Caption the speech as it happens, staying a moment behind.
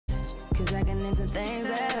'cause I can into things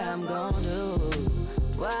that I'm gon' do.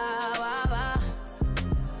 Wow, wow, wow.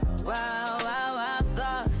 Wow, wow, wow,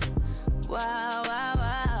 thoughts. Wow, wow,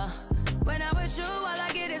 wow. When I'm with you, all I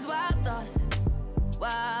get is wild thoughts.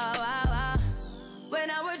 Wow, wow, wow.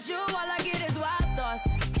 When I'm with you, all I get is wild thoughts.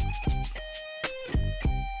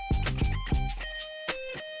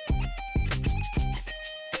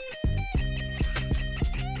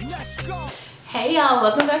 Let's go. Hey y'all,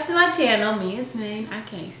 welcome back to my channel. MIASMANE. I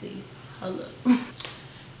can't see. Hold up.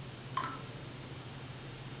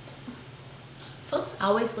 Folks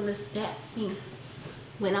always want to snap me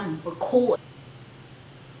when I'm recording.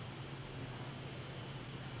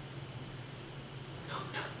 No.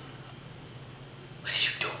 What are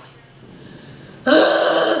you doing?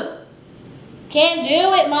 Can't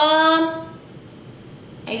do it, Mom.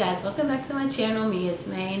 Hey guys, welcome back to my channel,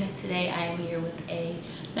 MIASMANE. Today I am here with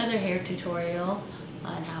another hair tutorial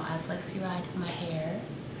on how I flexi rod my hair.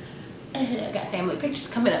 I got family pictures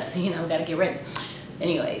coming up, so you know, gotta get ready.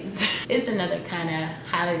 Anyways, it's another kind of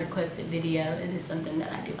highly requested video. It is something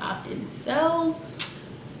that I do often, so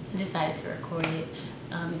I decided to record it.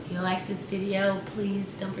 If you like this video,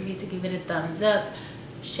 please don't forget to give it a thumbs up,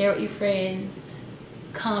 share with your friends,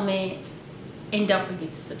 comment, and don't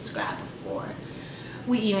forget to subscribe before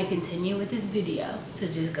we even continue with this video. So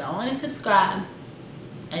just go on and subscribe,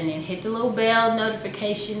 and then hit the little bell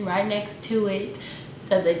notification right next to it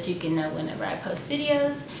so that you can know whenever I post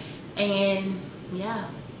videos. And yeah,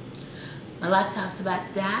 my laptop's about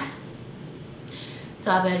to die,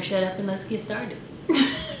 so I better shut up and let's get started.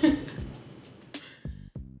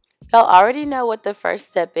 Y'all already know what the first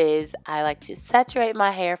step is. I like to saturate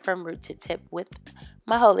my hair from root to tip with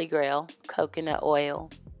my holy grail, coconut oil.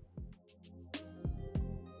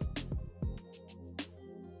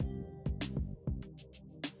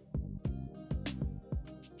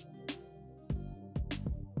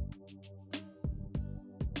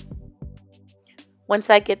 Once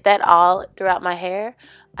I get that all throughout my hair,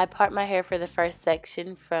 I part my hair for the first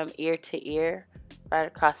section from ear to ear, right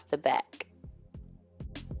across the back.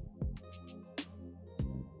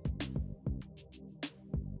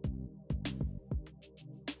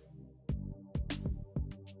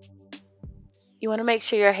 You want to make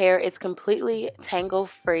sure your hair is completely tangle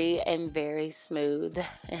free and very smooth.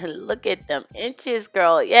 And look at them inches,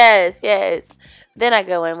 girl. Yes, yes. Then I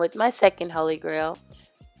go in with my second holy grail,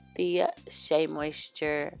 the Shea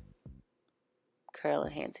Moisture Curl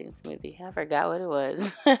Enhancing Smoothie. I forgot what it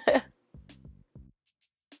was.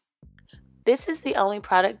 This is the only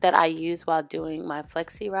product that I use while doing my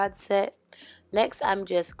Flexi Rod set. Next, I'm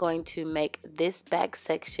just going to make this back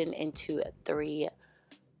section into 3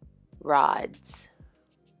 rods.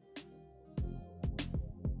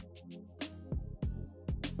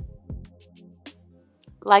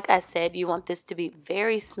 Like I said, you want this to be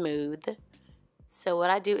very smooth. So what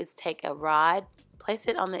I do is take a rod, place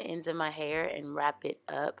it on the ends of my hair and wrap it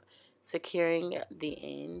up, securing the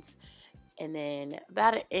ends. And then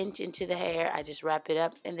about 1 inch into the hair, I just wrap it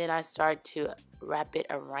up, and then I start to wrap it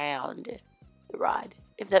around the rod,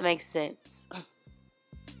 if that makes sense.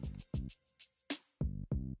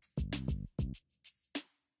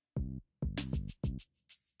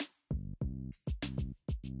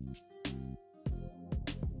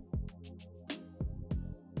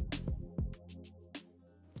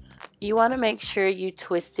 You want to make sure you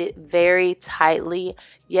twist it very tightly.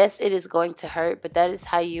 Yes, it is going to hurt, but that is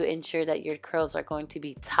how you ensure that your curls are going to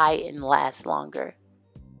be tight and last longer.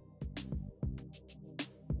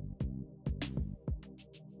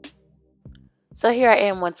 So here I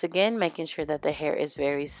am once again, making sure that the hair is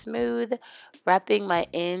very smooth, wrapping my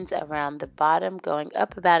ends around the bottom, going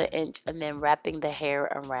up about 1 inch, and then wrapping the hair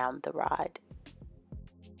around the rod.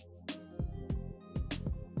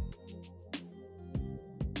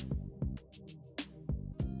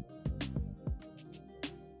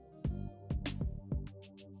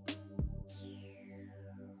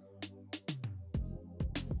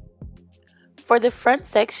 For the front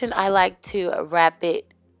section, I like to wrap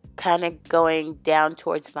it kind of going down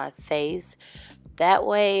towards my face. That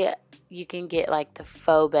way you can get like the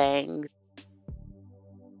faux bangs.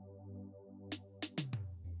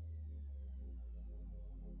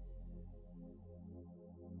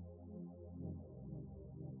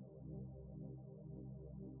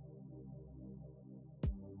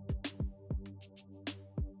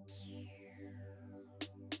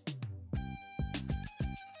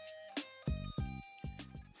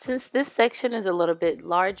 Since this section is a little bit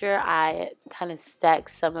larger, I kind of stack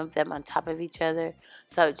some of them on top of each other.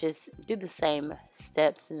 So just do the same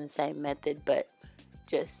steps and the same method, but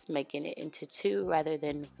just making it into 2 rather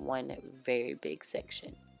than one very big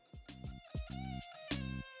section.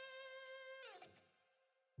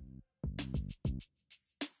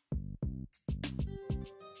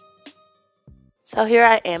 So here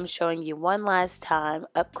I am showing you one last time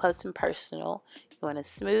up close and personal. You want to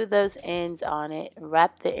smooth those ends on it,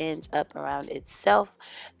 wrap the ends up around itself,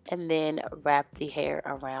 and then wrap the hair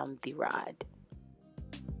around the rod.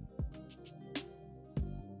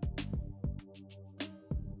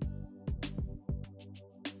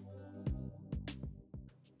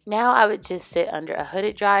 Now I would just sit under a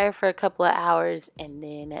hooded dryer for a couple of hours and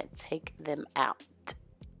then take them out.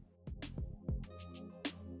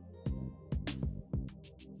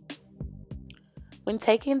 When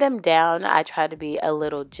taking them down, I try to be a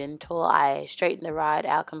little gentle. I straighten the rod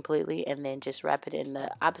out completely and then just wrap it in the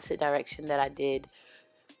opposite direction that I did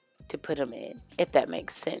to put them in, if that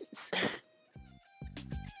makes sense.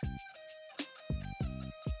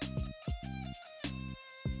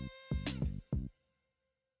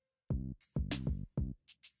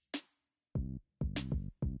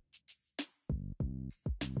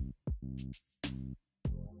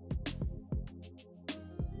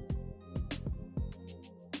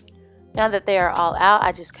 Now that they are all out,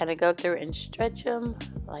 I just kind of go through and stretch them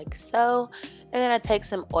like so. And then I take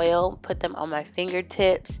some oil, put them on my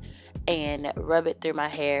fingertips, and rub it through my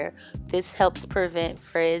hair. This helps prevent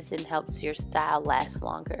frizz and helps your style last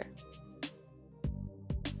longer.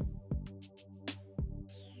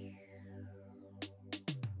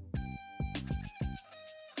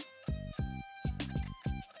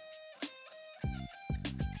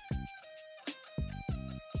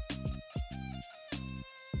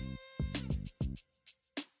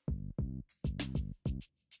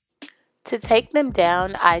 To take them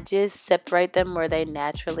down, I just separate them where they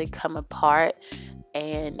naturally come apart,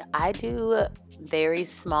 and I do very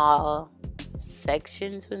small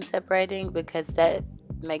sections when separating because that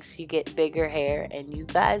makes you get bigger hair, and you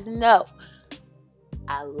guys know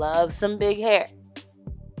I love some big hair.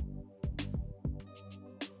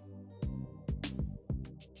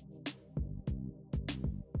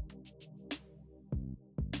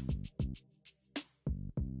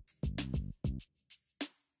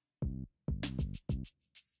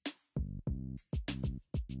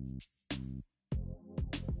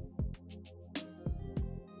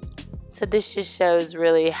 So this just shows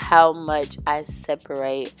really how much I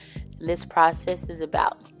separate. And this process is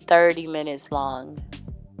about 30 minutes long.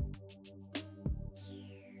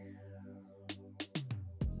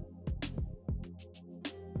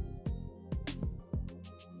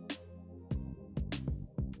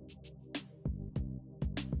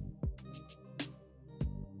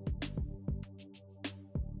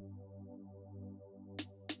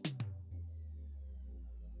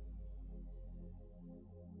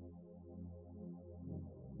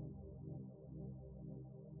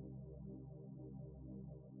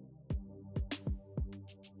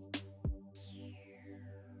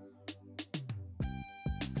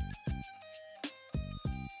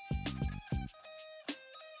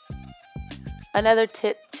 Another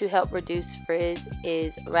tip to help reduce frizz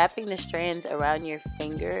is wrapping the strands around your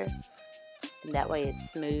finger, and that way it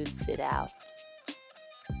smooths it out.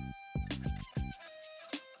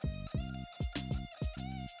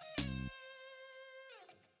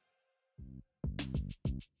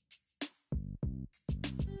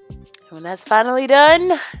 And when that's finally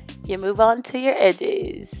done, you move on to your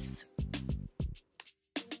edges.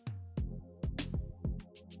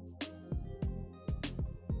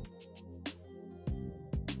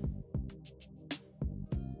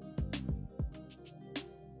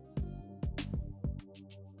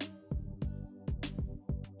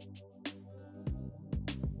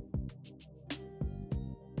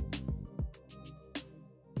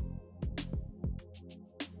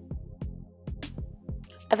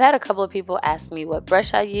 I've had a couple of people ask me what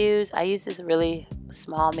brush I use. I use this really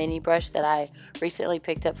small mini brush that I recently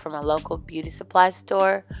picked up from a local beauty supply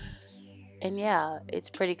store. And yeah, it's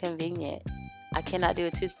pretty convenient. I cannot do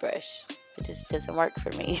a toothbrush. It just doesn't work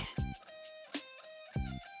for me.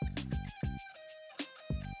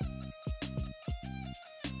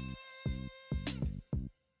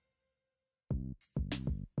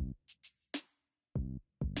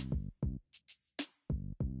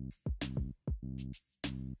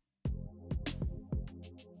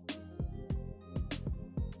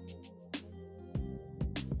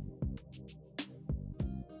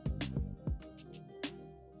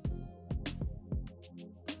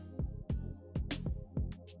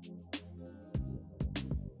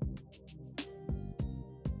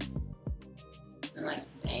 I'm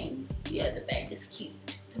like, dang, yeah, the bang is cute.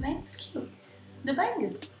 The bang is cute. The bang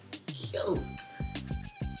is cute.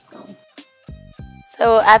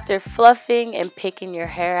 So after fluffing and picking your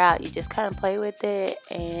hair out, you just kind of play with it,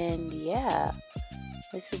 and yeah,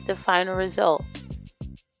 this is the final result.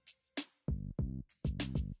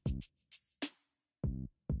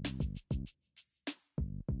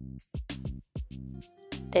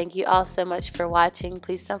 Thank you all so much for watching.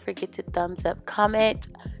 Please don't forget to thumbs up, comment,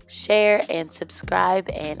 share, and subscribe.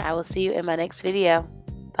 And I will see you in my next video.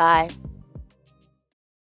 Bye.